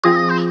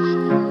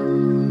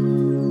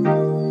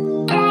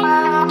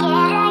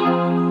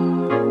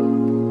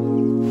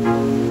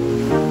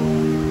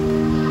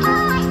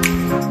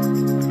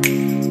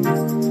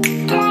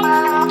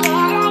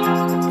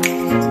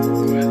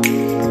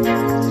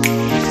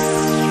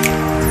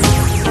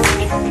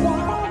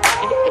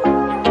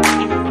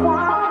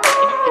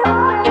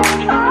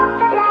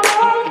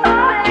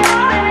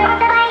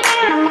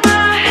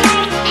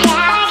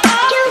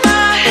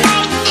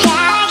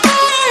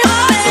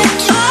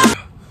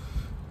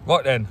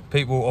Right then,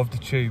 people of the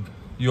tube,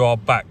 you are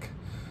back.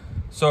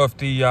 So if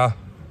the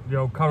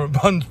old current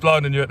bun's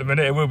blinding you at the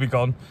minute, it will be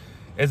gone.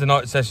 It's a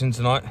night session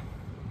tonight.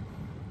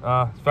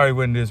 It's very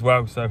windy as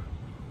well, so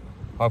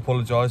I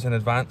apologise in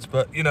advance.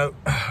 But you know,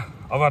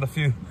 I've had a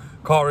few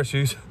car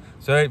issues,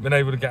 so I ain't been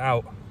able to get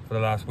out for the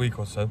last week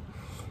or so.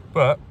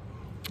 But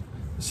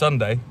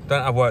Sunday,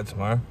 don't have work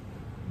tomorrow.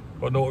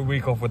 Got a naughty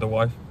week off with the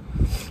wife.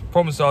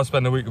 Promised I'll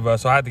spend a week with her,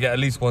 so I had to get at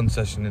least one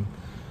session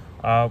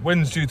in.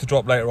 Wind's due to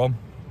drop later on.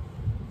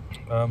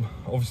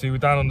 Obviously we're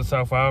down on the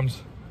South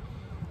Arms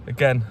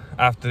again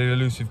after the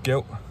elusive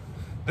gilt.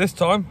 This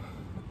time,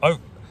 I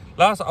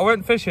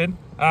went fishing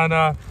and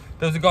there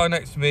was a guy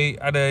next to me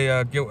had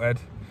a gilt head,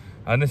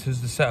 and this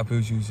was the setup he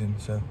was using.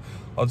 So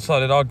I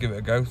decided I'd give it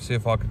a go, see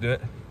if I could do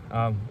it.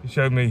 He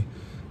showed me,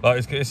 like,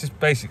 it's just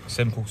basic,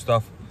 simple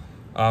stuff.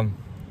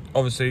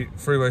 Obviously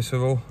three-way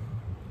swivel,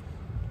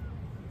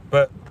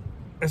 but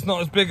it's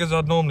not as big as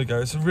I'd normally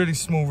go. It's a really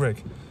small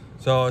rig,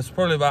 so it's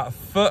probably about a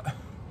foot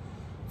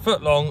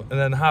long and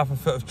then half a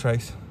foot of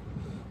trace,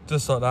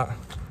 just like that.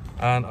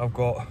 And I've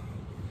got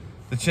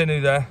the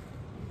Chinu there,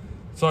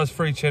 size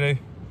 3 Chinu,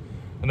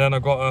 and then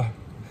I've got a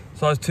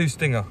size 2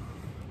 Stinger.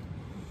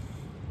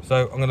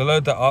 So I'm going to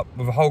load that up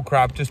with a whole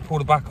crab, just pull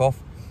the back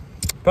off,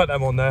 put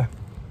them on there,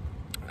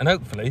 and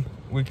hopefully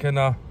we can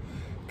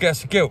get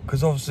us a gilt,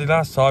 because obviously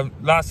last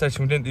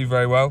session we didn't do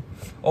very well.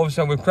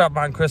 Obviously I'm with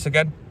Crabman Chris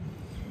again,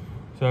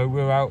 so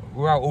we're out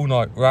all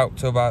night. We're out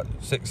till about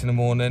 6 in the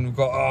morning. We've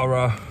got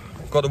our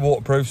got the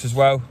waterproofs as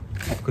well,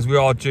 because we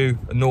are due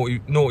a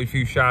naughty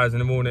few showers in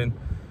the morning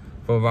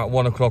from about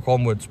 1 o'clock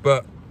onwards.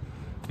 But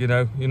you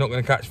know, you're not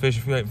going to catch fish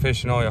if you ain't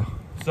fishing, are you?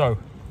 So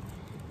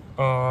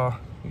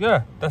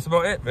yeah, that's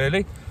about it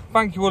really.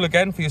 Thank you all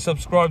again for your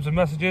subscribes and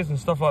messages and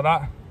stuff like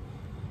that. Do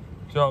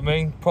you know what I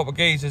mean? Proper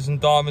geezers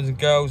and diamonds and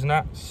girls and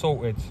that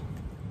sorted.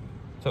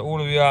 So all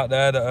of you out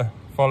there that are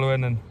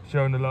following and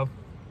showing the love,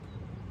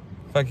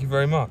 thank you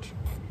very much.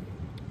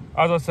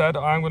 As I said,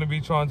 I am going to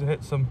be trying to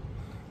hit some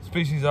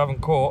species I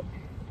haven't caught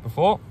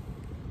before,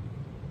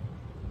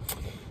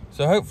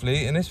 so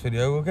hopefully in this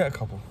video we'll get a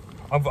couple.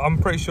 I'm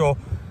pretty sure,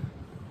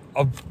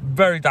 I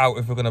very doubt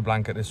if we're going to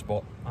blanket this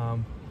spot,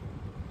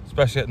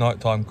 especially at night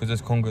time, because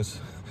there's congers.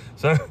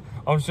 So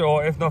I'm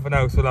sure if nothing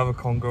else we'll have a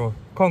conger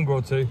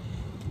or two,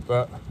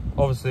 but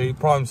obviously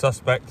prime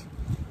suspect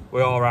we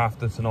are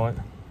after tonight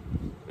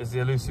is the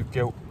elusive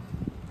gilt.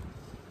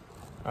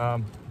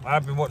 I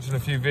have been watching a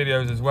few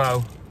videos as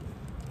well,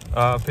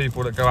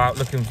 people that go out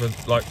looking for,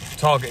 like,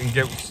 targeting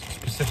gilts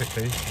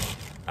specifically,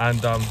 and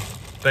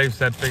they've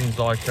said things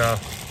like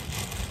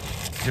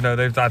you know,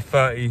 they've had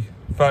 30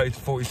 to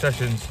 40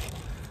 sessions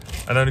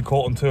and only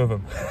caught on 2 of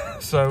them.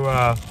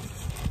 So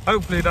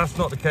hopefully that's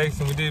not the case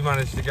and we do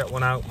manage to get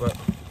one out, but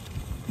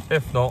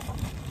if not,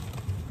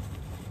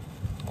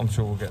 I'm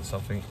sure we'll get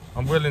something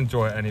and we'll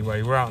enjoy it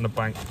anyway. We're out on the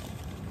bank,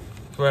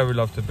 it's where we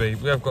love to be.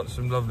 We have got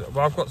some lovely,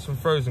 well, I've got some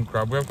frozen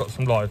crab, we have got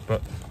some live,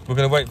 but we're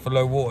going to wait for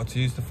low water to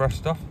use the fresh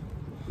stuff.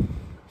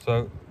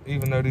 So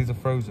even though these are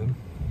frozen,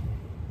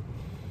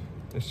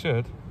 it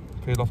should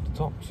peel off the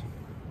tops.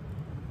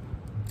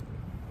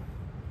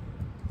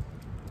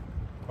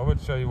 I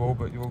would show you all,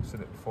 but you've all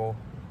seen it before.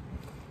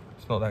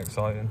 It's not that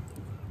exciting,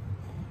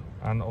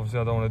 and obviously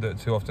I don't want to do it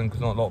too often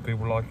because not a lot of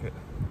people like it.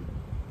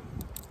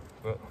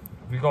 But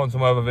if you go on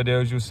some other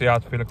videos, you'll see how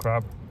to peel a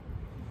crab.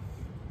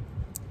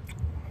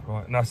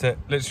 Right, and that's it.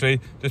 Literally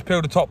just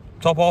peel the top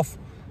off,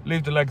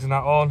 leave the legs and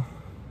that on.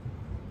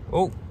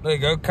 Oh, there you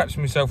go,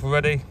 catching myself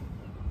already.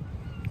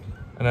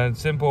 And then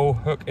simple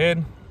hook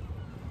in,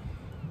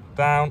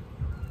 down.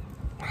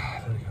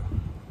 There we go.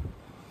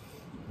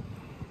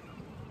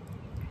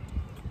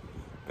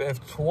 Bit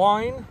of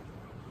twine.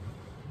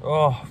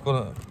 Oh,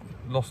 I've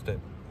lost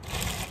it.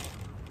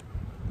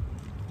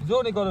 He's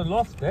only got a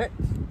lost it.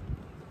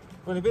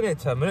 We've only been here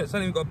 10 minutes,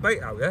 ain't even got a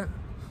bait out yet.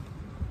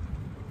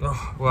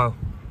 Oh, well,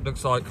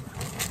 looks like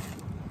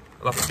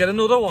I'll have to get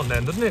another one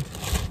then, doesn't it?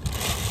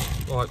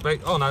 Right,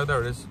 bait. Oh no,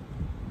 there it is.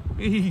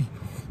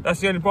 That's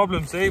the only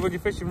problem, see, when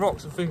you're fishing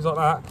rocks and things like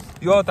that,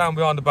 you are down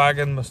behind the bag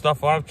and my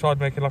stuff. I've tried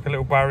making like a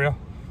little barrier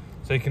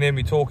so you can hear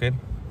me talking.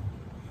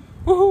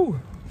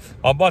 Woohoo!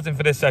 I'm buzzing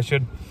for this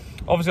session.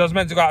 Obviously I was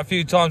meant to go out a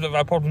few times, but I've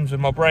had problems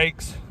with my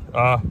brakes,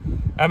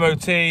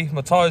 MOT,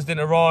 my tyres didn't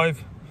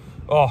arrive.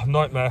 Oh,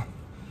 nightmare.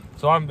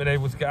 So I haven't been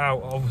able to get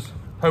out. I was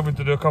hoping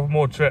to do a couple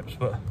more trips,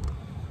 but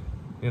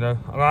you know,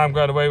 and I am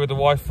going away with the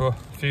wife for a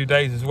few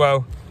days as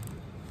well.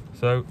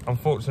 So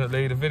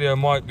unfortunately the video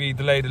might be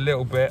delayed a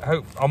little bit.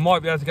 Hope I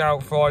might be able to get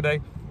out Friday,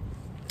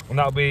 and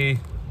that'll be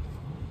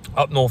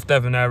up North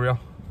Devon area,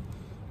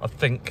 I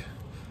think.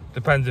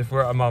 Depends if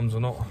we're at our mum's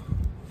or not.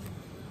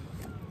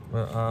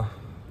 But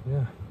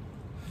yeah,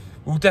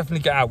 we'll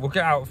definitely get out. We'll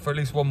get out for at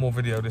least one more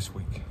video this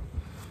week.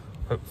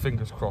 Hope,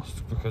 fingers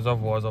crossed, because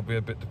otherwise I'll be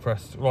a bit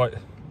depressed. Right,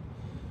 and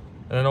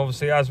then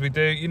obviously as we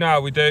do, you know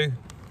how we do,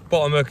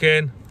 bottom hook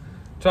in,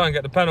 try and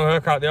get the panel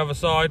hook out the other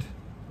side.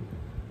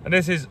 And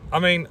this is, I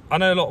mean, I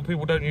know a lot of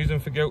people don't use them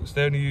for gilts,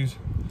 they only use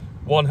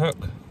one hook,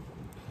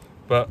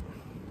 but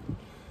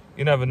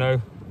you never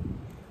know.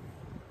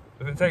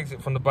 If it takes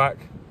it from the back,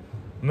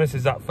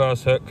 misses that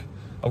first hook,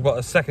 I've got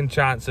a second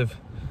chance of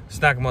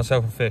snagging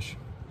myself a fish.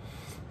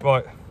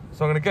 Right,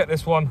 so I'm going to get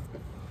this one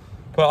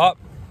put up,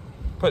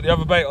 put the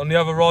other bait on the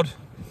other rod.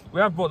 We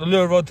have bought the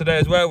lure rod today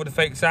as well with the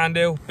fake sand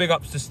eel. Big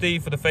ups to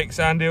Steve for the fake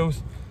sand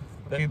eels.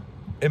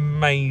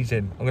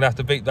 Amazing. I'm going to have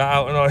to beat that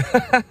out,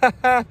 and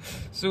I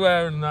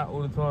swearing that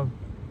all the time.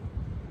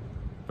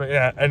 But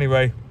yeah,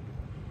 anyway,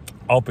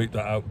 I'll beat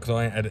that out because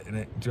I ain't editing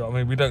it. Do you know what I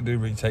mean? We don't do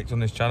retakes on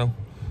this channel.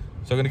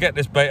 So I'm going to get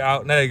this bait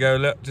out. And there you go,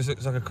 look, just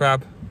looks like a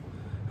crab.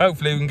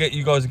 Hopefully we can get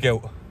you guys a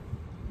gilt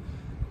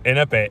in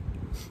a bit.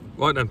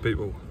 Right then,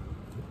 people.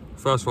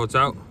 First rod's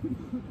out.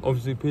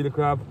 Obviously, peeler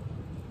crab.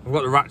 I've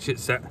got the ratchet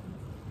set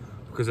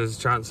because there's a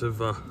chance of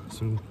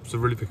some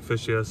really big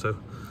fish here. So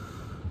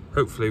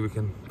hopefully we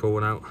can pull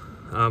one out.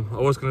 I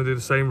was going to do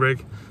the same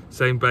rig,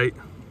 same bait.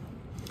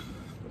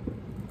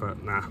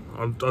 But nah,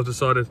 I've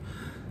decided,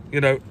 you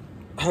know,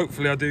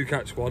 hopefully I do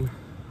catch one.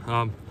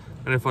 And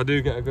if I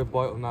do get a good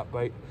bite on that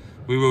bait,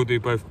 we will do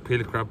both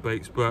peeler crab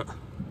baits. But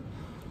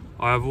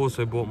I have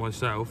also bought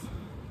myself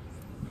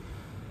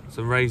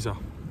some razor.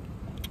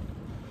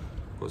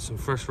 Got some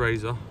fresh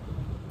razor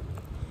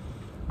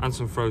and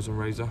some frozen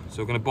razor.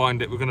 So we're going to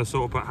bind it. We're going to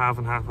sort of put half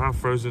and half, half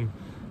frozen,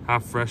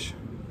 half fresh.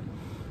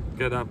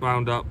 Get that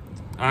bound up.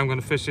 I'm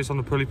going to fish this on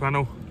the pulley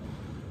panel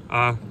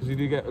because you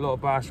do get a lot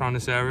of bass around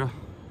this area.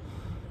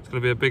 It's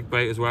going to be a big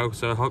bait as well,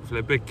 so hopefully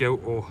a big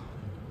gilt or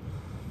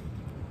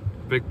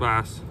a big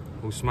bass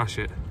will smash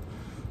it.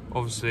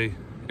 Obviously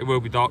it will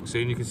be dark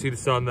soon. You can see the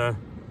sun there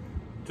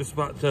just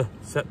about to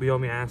set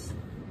beyond my ass.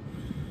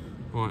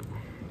 Right,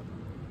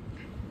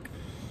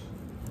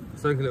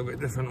 something a little bit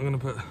different. I'm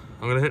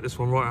going to hit this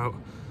one right out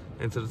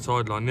into the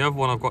tide line. The other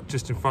one I've got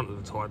just in front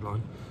of the tide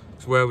line.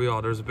 It's where we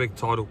are. There's a big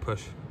tidal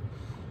push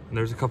and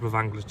there's a couple of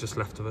anglers just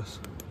left of us.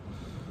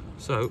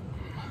 So,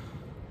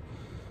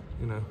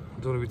 you know, I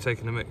don't want to be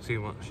taking the mick too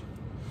much.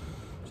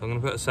 So I'm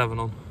going to put a 7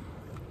 on.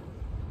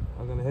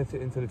 I'm going to hit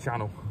it into the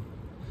channel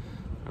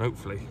and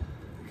hopefully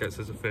it gets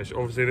us a fish.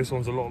 Obviously this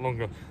one's a lot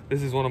longer.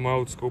 This is one of my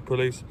old school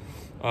pulleys.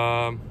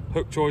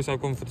 Hook choice,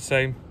 I've gone for the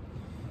same.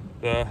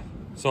 The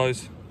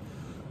size,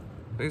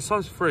 I think it's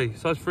size 3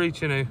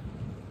 chinu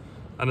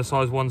and a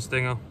size 1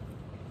 stinger.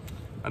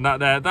 And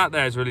that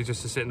there is really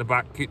just to sit in the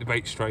back, keep the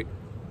bait straight.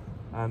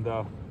 And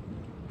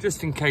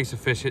just in case a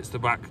fish hits the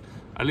back,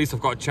 at least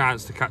I've got a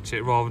chance to catch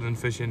it rather than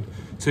fishing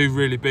 2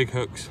 really big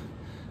hooks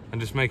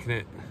and just making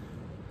it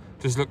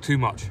just look too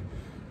much.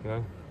 You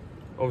know,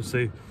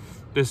 obviously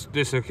this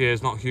hook here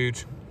is not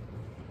huge,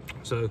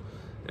 so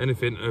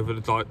anything over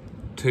the like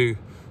two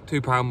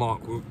pound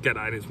mark will get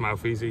that in its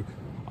mouth easy.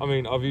 I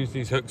mean, I've used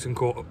these hooks and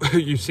caught,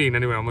 you've seen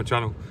anyway on my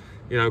channel,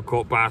 you know,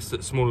 caught bass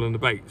that's smaller than the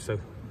bait. So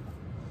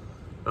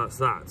that's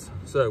that.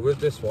 So with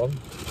this one,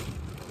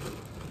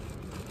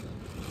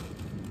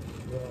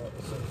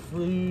 some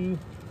free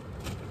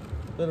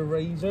bit of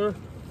razor.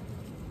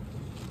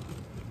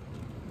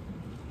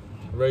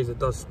 The razor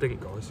does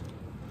stink, guys,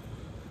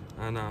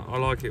 and I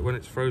like it when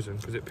it's frozen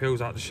because it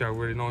peels out the shell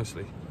really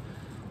nicely,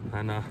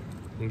 and you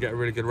can get a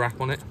really good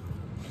wrap on it.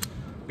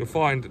 You'll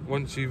find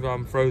once you've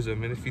frozen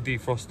them, and if you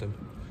defrost them,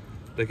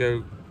 they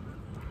go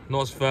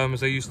not as firm as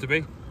they used to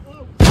be.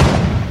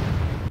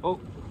 Oh,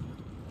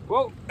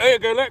 well, there you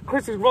go. Let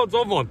Chris's rod's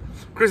on one.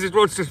 Chris's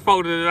rod's just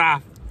folded in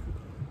half.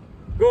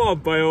 Go on,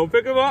 Bale,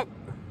 pick him up.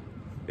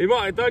 He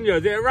might have done you.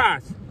 Is it a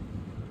rat?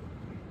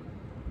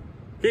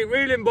 Keep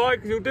reeling, boy,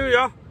 because he'll do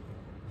ya.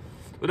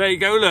 But there you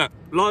go, look.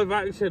 Live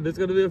action. There's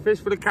going to be a fish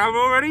for the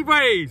camera already,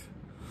 please.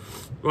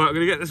 Right, I'm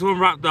going to get this one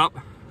wrapped up.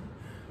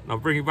 And I'll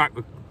bring it back.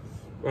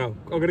 Well,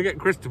 I'm going to get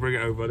Chris to bring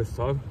it over this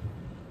time.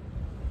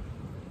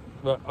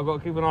 But I've got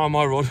to keep an eye on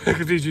my rod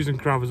because he's using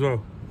crab as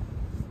well.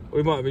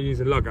 We might have been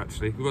using lug,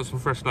 actually. We've got some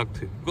fresh lug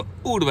too. We've got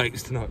all the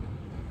baits tonight.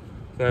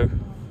 So...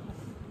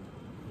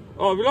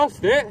 oh, we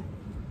lost it.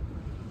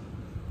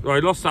 Right,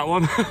 we lost that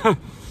one.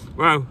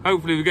 Well,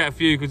 hopefully we get a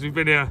few because we've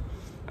been here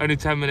only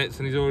 10 minutes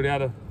and he's already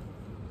had a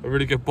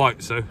really good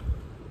bite, so.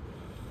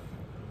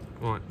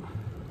 Right.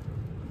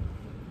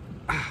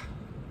 I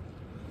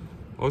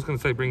was going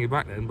to say bring you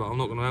back then, but I'm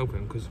not going to help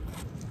him because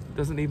he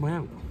doesn't need my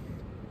help.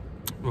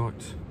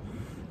 Right,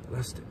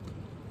 that's it.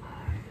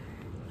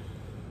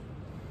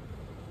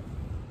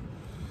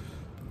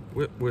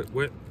 Whip, whip,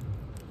 whip.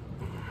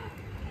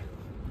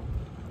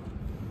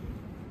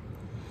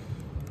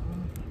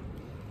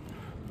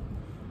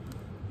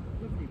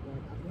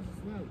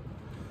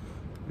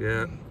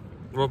 Yeah,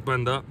 rod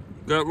bender.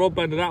 Rod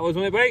bender that was,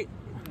 wasn't it, bait?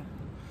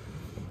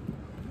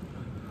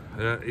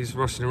 Yeah, he's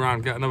rushing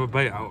around, get another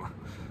bait out.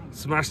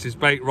 Smashed his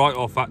bait right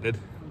off, that did.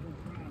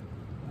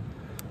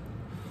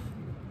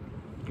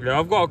 Yeah,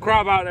 I've got a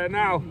crab out there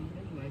now.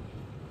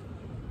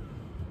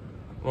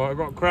 Right, I've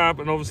got a crab,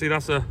 and obviously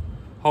that's a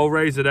whole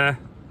razor there.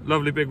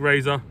 Lovely big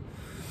razor.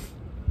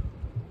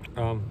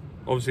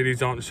 Obviously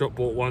these aren't the shop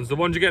bought ones. The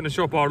ones you get in the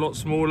shop are a lot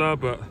smaller,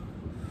 but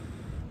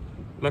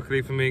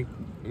luckily for me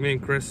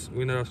and Chris,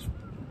 we know a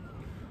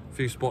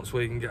few spots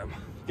where you can get them.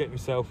 Get them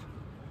yourself.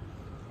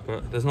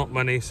 But there's not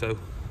many, so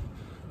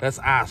that's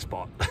our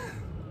spot.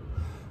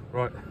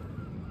 Right.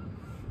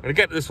 Gonna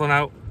get this one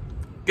out,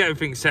 get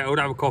everything settled,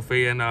 have a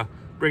coffee, and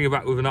bring you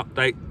back with an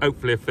update,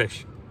 hopefully a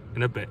fish,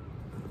 in a bit.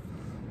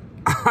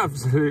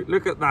 Absolute,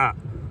 look at that,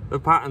 the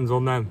patterns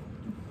on them.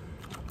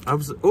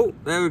 Oh,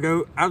 there we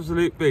go,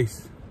 absolute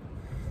beast.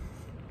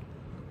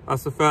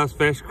 That's the first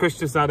fish. Chris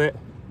just had it.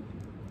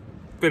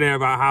 Been here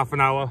about half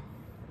an hour.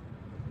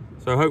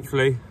 So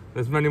hopefully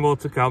there's many more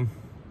to come.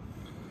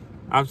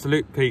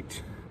 Absolute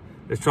peach.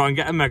 Let's try and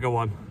get a mega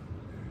one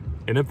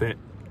in a bit.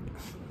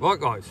 Right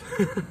guys,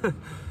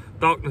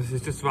 darkness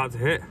is just about to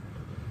hit.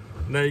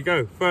 And there you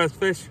go, first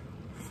fish.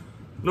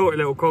 Naughty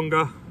little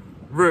conger.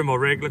 Ruined my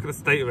rig, look at the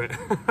state of it.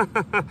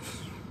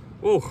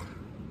 Oh,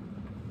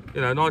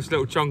 you know, nice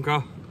little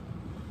chunker.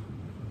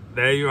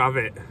 There you have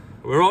it.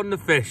 We're on the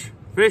fish.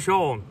 Fish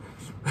on.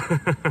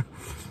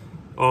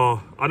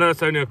 Oh, I know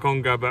it's only a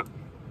conger, but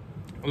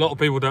a lot of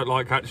people don't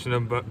like catching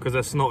them because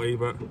they're snotty,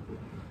 but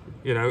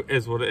you know, it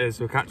is what it is.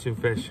 We're catching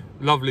fish.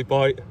 Lovely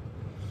bite.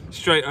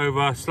 Straight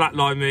over, slack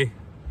line me.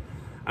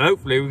 And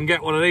hopefully we can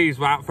get one of these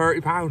for about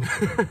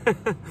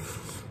 £30.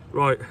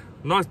 Right,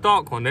 nice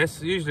dark one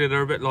this. Usually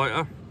they're a bit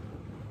lighter.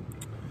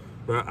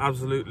 But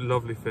absolutely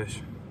lovely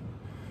fish.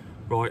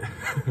 Right,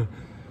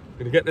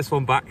 gonna get this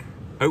one back.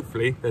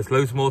 Hopefully there's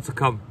loads more to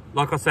come.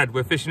 Like I said,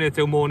 we're fishing here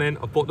till morning.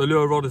 I've bought the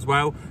lure rod as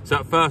well. So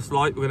at first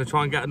light, we're gonna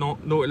try and get a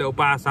naughty little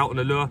bass out on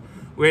the lure.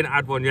 We ain't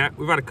had one yet.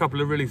 We've had a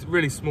couple of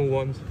really small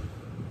ones,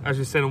 as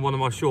you've seen on one of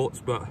my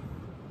shorts, but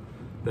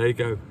there you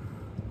go.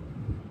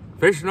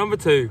 Fish number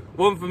 2.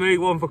 One for me,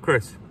 one for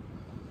Chris.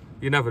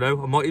 You never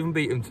know, I might even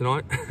beat him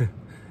tonight.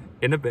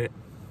 In a bit.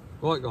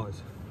 Right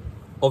guys,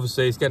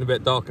 obviously it's getting a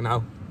bit darker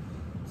now,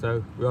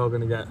 so we are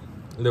going to get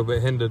a little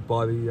bit hindered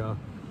by the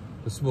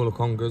smaller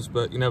congers,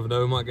 but you never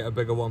know, we might get a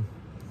bigger one.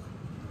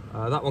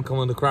 That one come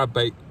on the crab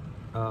bait,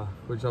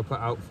 which I'll put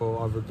out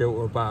for either a gilt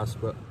or a bass,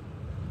 but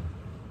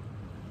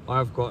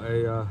I've got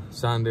a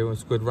sand eel and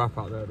squid wrap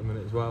out there at the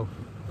minute as well.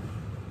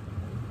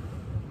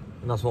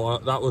 And that's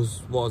that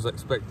was what I was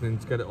expecting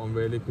to get it on,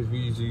 really, because we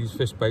usually use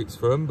fish baits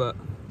for them, but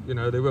you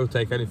know, they will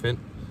take anything.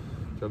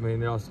 I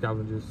mean, they are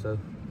scavengers, so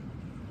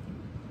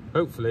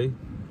hopefully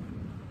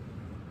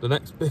the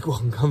next big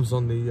one comes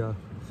on the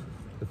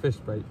fish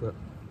bait, but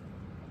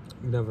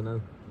you never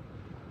know.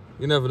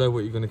 You never know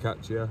what you're going to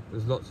catch here.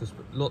 There's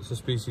lots of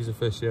species of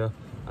fish here,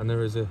 and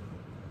there is a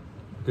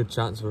good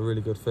chance of a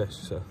really good fish.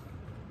 So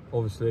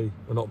obviously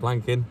we're not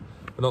blanking.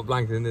 We're not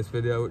blanking in this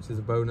video, which is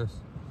a bonus.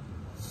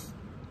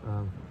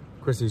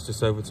 Chrissy's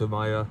just over to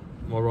my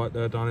right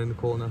there, down in the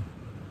corner.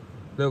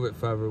 A little bit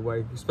further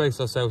away. We space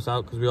ourselves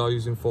out because we are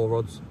using 4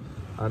 rods,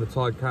 and the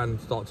tide can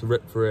start to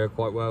rip through here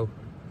quite well.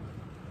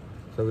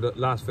 So the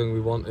last thing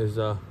we want is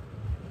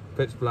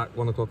pitch black,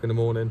 1 o'clock in the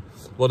morning,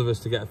 one of us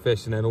to get a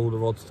fish and then all the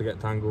rods to get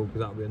tangled,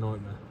 because that would be a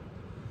nightmare.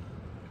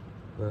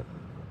 But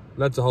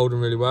leads are holding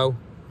really well.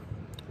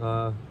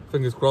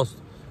 Fingers crossed,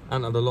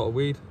 and had a lot of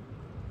weed.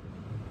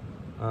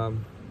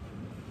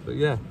 But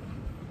yeah,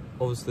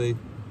 obviously,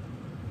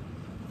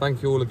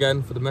 thank you all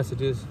again for the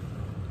messages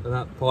and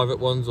that, private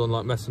ones on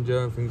like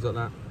Messenger and things like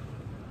that.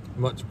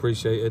 Much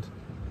appreciated.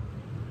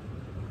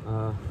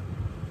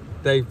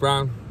 Dave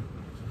Brown,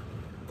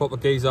 proper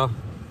geezer.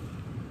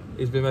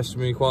 He's been messaging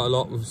me quite a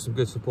lot with some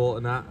good support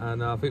and that,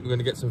 and I think we're going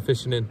to get some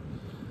fishing in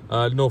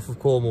north of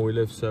Cornwall we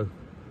live, so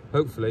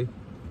hopefully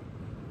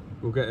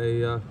we'll get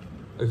a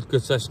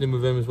good session in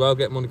with him as well,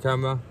 get him on the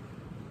camera.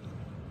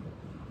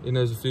 He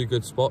knows a few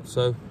good spots,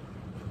 so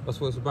that's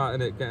what it's about,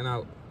 isn't it? Getting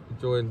out,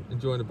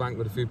 enjoying the bank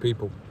with a few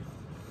people.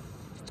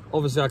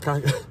 Obviously I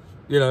can't,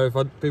 you know, if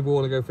people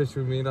want to go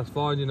fishing with me, that's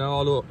fine, you know,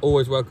 I'll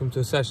always welcome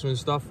to a session and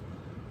stuff,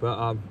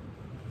 but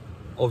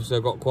obviously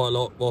I've got quite a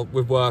lot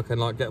with work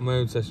and like getting my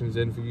own sessions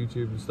in for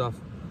YouTube and stuff,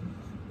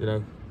 you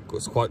know,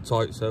 it's quite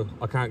tight, so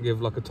I can't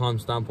give like a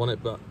timestamp on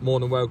it, but more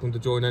than welcome to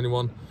join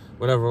anyone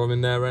whenever I'm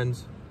in their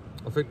ends.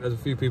 I think there's a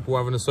few people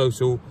having a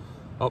social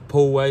up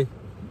Pool Way.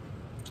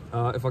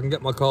 If I can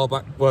get my car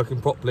back working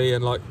properly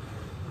and like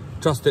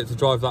trust it to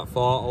drive that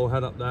far, I'll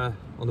head up there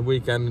on the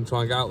weekend and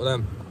try and get out with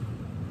them.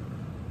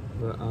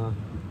 But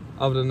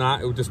other than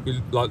that, it will just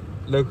be like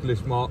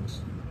localish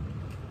marks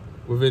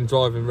within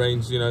driving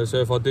range, you know, so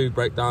if I do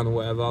break down or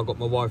whatever, I've got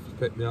my wife to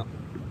pick me up,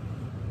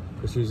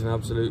 because she's an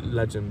absolute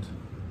legend.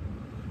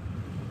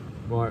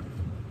 Right,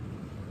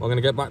 I'm going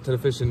to get back to the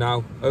fishing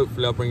now.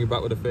 Hopefully I'll bring you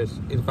back with a fish.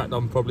 In fact,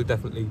 I'll probably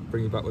definitely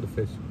bring you back with a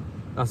fish.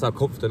 That's how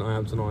confident I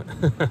am tonight.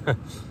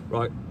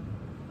 Right,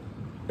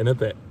 in a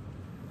bit.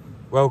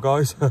 Well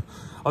guys,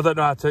 I don't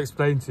know how to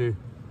explain to you.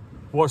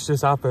 Watch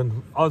this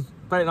happen. I was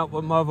baiting up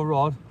with my other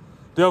rod.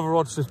 The other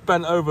rod's just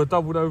bent over,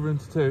 doubled over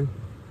into 2.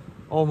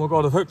 Oh my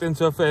God, I've hooked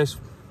into a fish.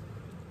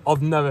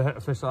 I've never hit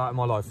a fish like that in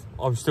my life.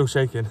 I'm still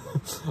shaking.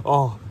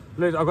 Oh,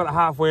 literally, I got it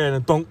halfway in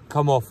and don't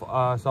come off.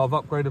 So I've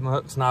upgraded my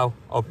hooks now.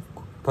 I've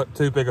put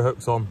 2 bigger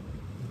hooks on.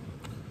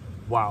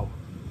 Wow.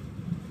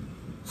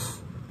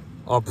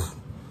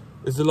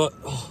 Is the light?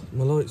 Oh,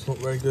 my light's not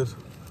very good.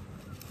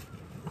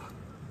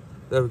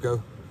 There we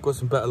go. Got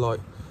some better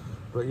light.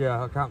 But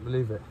yeah, I can't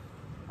believe it.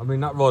 I mean,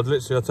 that rod,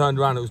 literally, I turned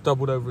around, it was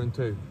doubled over in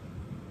 2.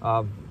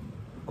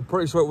 I'm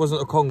pretty sure it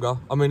wasn't a conger.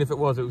 I mean, if it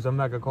was a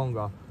mega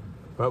conger.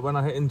 But when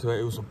I hit into it,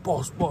 it was a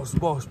bosh, bosh,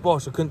 bosh,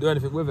 bosh. I couldn't do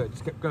anything with it. It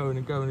just kept going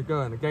and going and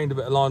going. I gained a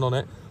bit of line on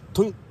it.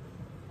 Tunk,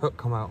 hook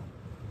come out.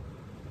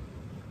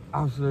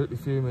 Absolutely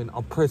fuming.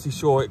 I'm pretty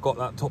sure it got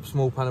that top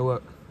small pan of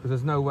work, because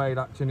there's no way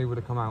that chinny would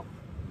have come out.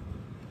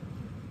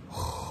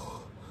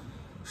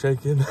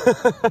 Shaking.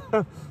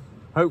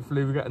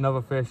 Hopefully we get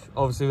another fish.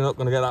 Obviously we're not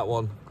going to get that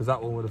one, because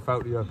that one would have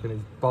felt the hook and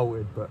he's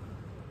bolted. But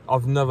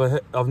I've never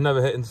hit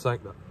into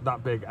something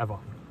that big ever.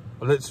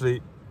 I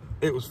literally,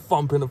 it was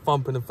thumping and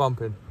thumping and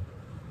thumping.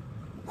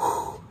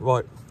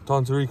 Right,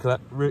 time to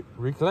recollect,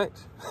 reevaluate,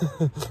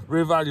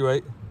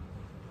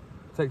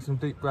 take some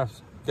deep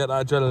breaths, get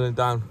that adrenaline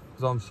down,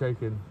 because I'm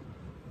shaking.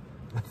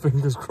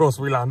 Fingers crossed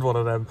we land one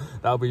of them.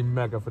 That'll be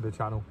mega for the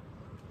channel.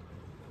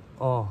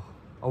 Oh,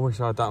 I wish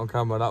I had that on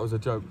camera. That was a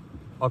joke.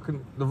 I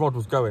couldn't, the rod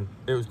was going,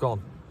 it was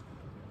gone.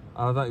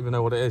 I don't even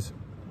know what it is.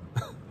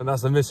 And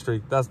that's the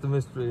mystery. That's the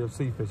mystery of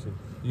sea fishing.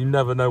 You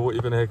never know what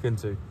you're going to hook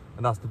into,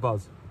 and that's the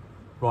buzz.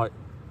 Right,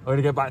 I'm going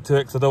to get back to it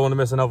because I don't want to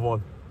miss another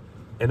one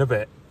in a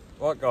bit.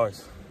 Right,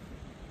 guys.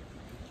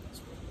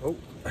 Oh,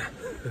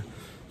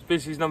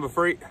 species number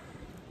 3.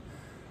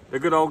 The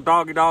good old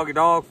dog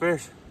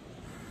fish.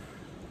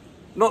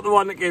 Not the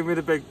one that gave me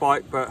the big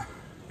bite, but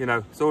you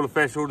know, it's all the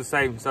fish, all the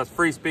same. So that's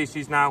 3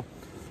 species now.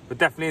 We're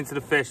definitely into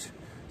the fish,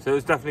 so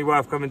it's definitely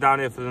worth coming down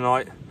here for the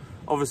night.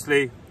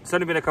 Obviously, it's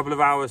only been a couple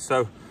of hours,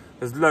 so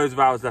there's loads of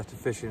hours left of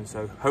fishing.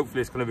 So hopefully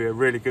it's going to be a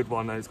really good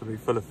one, and it's going to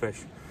be full of fish.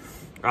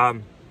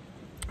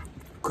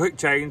 Quick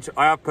change.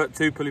 I have put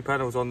 2 pulley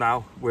panels on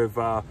now with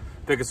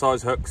bigger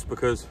size hooks,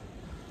 because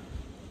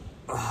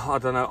I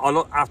don't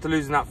know, after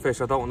losing that fish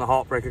I don't want the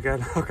heartbreak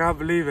again. I can't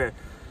believe it.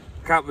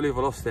 I can't believe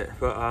I lost it,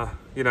 but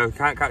you know,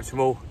 can't catch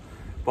them all.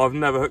 But I've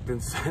never hooked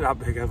into something that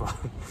big ever.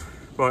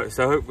 Right,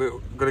 so hopefully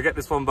we're gonna get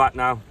this one back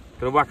now.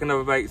 Gonna whack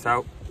another baits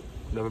out,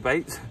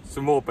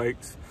 some more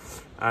baits,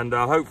 and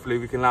hopefully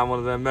we can land one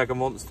of them mega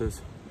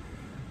monsters.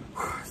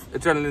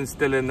 Adrenaline's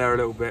still in there a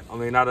little bit. I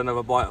mean, had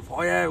another bite.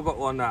 Oh yeah, we've got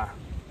one there.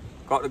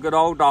 Got the good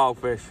old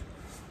dogfish.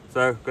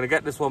 So gonna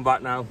get this one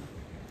back now,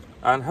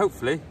 and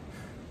hopefully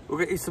we'll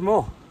get you some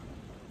more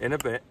in a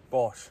bit.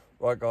 Bosh.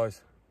 Right,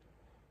 guys.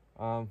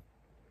 No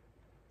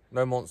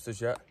monsters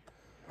yet.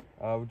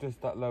 We're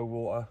just at low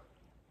water.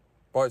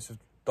 Bites have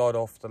died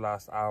off the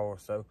last hour or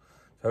so.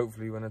 So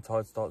hopefully when the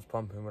tide starts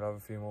pumping, we'll have a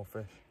few more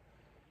fish.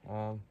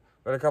 We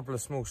had a couple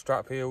of small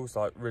strap heels,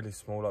 like really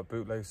small, like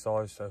bootleg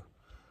size. So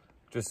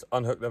just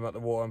unhook them at the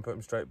water and put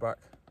them straight back.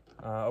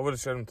 I would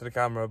have shown them to the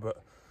camera,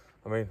 but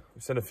I mean,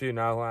 we've seen a few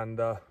now, and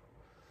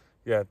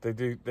yeah,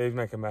 they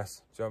make a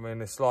mess. Do you know what I mean?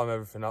 They slime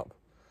everything up,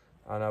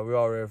 and we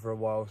are here for a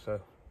while, so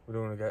we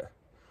don't want to get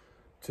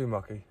too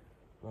mucky.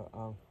 But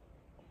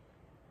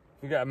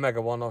if we get a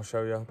mega one, I'll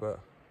show you, but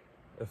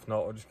if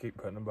not, I'll just keep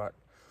putting them back.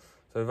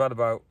 So we've had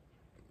about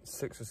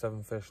 6 or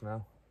 7 fish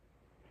now.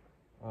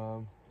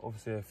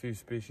 Obviously a few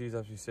species,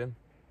 as you've seen.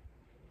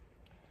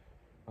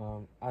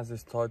 As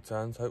this tide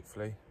turns,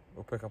 hopefully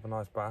we'll pick up a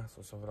nice bass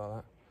or something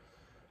like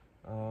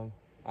that.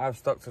 I have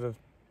stuck to the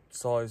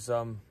size,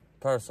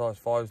 pair of size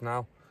 5s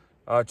now.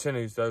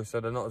 Chinnies though,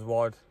 so they're not as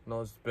wide,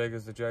 not as big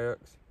as the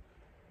J-hooks.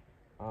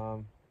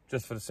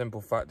 Just for the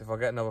simple fact, if I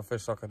get another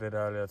fish like I did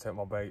earlier, take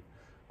my bait,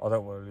 I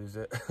don't want to lose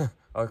it.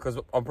 Because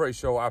I'm pretty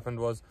sure what happened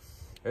was,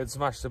 it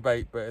smashed the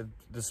bait, but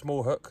the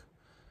small hook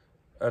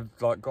had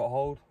like got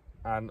hold,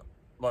 and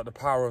like the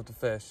power of the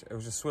fish, it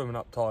was just swimming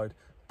up tide,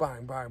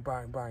 bang, bang,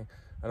 bang, bang.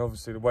 And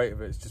obviously the weight of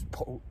it just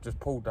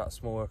pulled that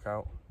small hook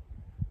out.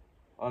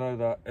 I know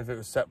that if it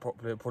was set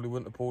properly, it probably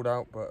wouldn't have pulled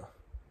out, but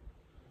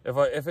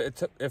if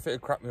it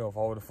had cracked me off,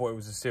 I would have thought it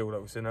was a seal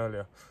that was in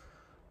earlier.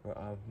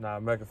 But nah,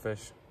 mega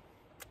fish.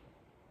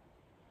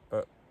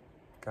 But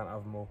can't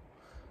have them all.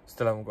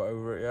 Still haven't got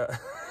over it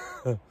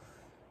yet.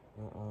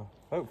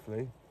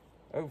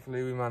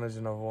 Hopefully we manage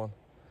another one.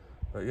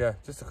 But yeah,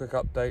 just a quick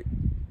update.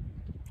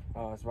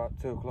 It's about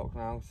 2 o'clock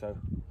now, so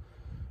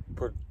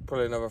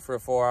probably another 3 or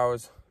 4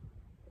 hours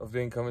of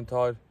the incoming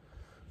tide.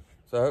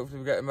 So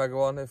hopefully we get a mega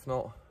one. If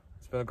not,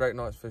 it's been a great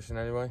night's fishing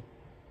anyway.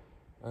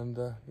 And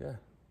yeah,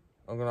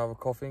 I'm gonna have a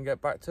coffee and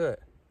get back to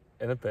it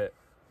in a bit.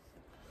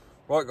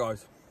 Right,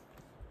 guys.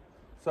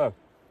 So,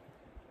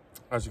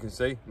 as you can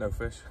see, no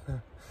fish.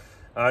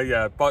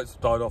 Yeah, bites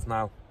have died off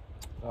now.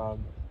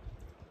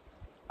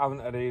 Haven't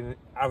had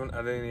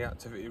any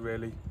activity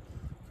really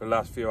for the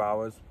last few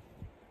hours.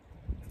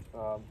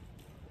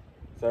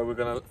 So we're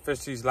gonna fish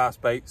these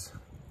last baits.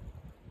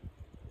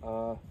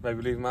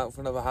 Maybe leave them out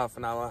for another half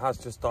an hour. It has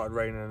just started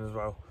raining as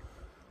well,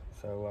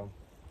 so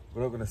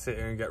we're not gonna sit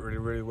here and get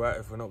really wet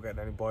if we're not getting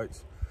any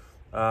bites.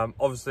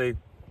 Obviously,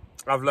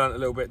 I've learned a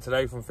little bit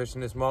today from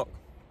fishing this mark.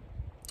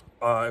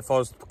 If I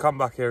was to come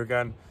back here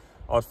again,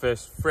 I'd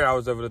fish 3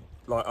 hours over the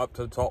up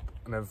to the top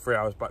and then 3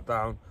 hours back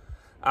down.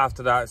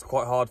 After that, it's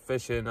quite hard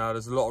fishing.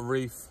 There's a lot of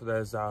reef.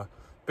 There's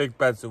big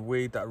beds of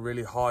weed that are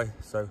really high.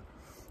 So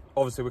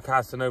obviously we're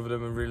casting over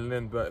them and reeling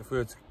in, but if we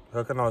were to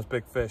hook a nice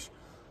big fish,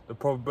 the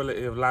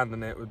probability of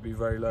landing it would be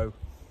very low,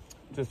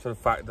 just for the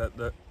fact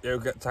that it'll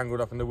get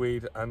tangled up in the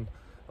weed. And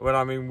when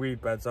I mean weed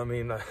beds, I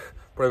mean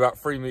probably about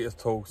 3 meters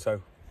tall.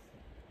 So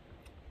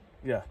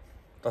yeah,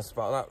 that's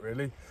about that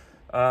really.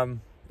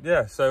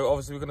 Yeah, so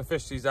obviously we're going to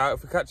fish these out.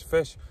 If we catch a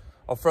fish,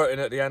 I'll throw it in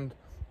at the end.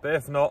 But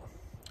if not,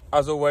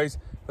 as always,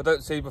 if I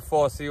don't see you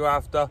before, I'll see you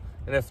after.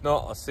 And if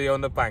not, I'll see you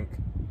on the bank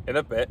in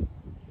a bit.